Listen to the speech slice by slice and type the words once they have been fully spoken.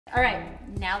All right,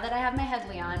 now that I have my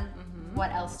headly on,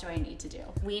 what else do I need to do?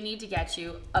 We need to get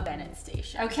you a Bennett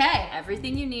station. Okay.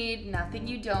 Everything you need, nothing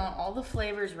you don't, all the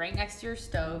flavors right next to your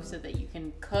stove so that you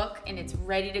can cook and it's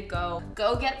ready to go.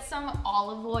 Go get some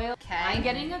olive oil. Okay. I'm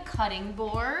getting a cutting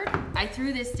board. I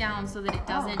threw this down so that it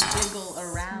doesn't wiggle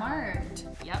around. Smart.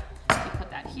 Yep. You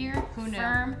put that here. Who knew?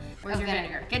 Firm. Where's your Okay.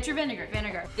 vinegar? Get your vinegar.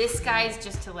 Vinegar. This guy's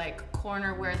just to like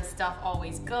corner where the stuff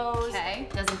always goes. Okay.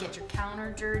 Doesn't get your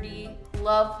counter dirty.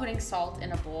 Love putting salt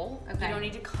in a bowl. Okay. You don't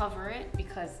need to cover it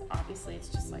because obviously it's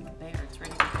just like there, it's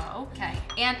ready to go. Okay.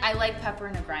 And I like pepper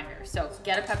in a grinder. So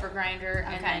get a pepper grinder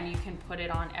and Okay. then you can put it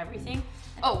on everything.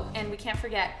 Oh, and we can't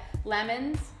forget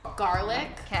lemons, garlic,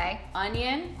 Okay.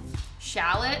 onion,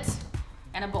 shallot,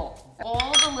 and a bowl.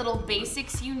 All the little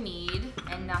basics you need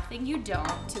and nothing you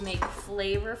don't to make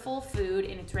flavorful food,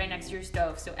 and it's right next to your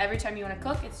stove. So every time you want to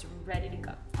cook, it's ready to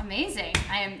go. Amazing.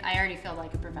 I already feel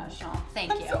like a professional.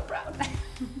 Thank you. I'm so proud.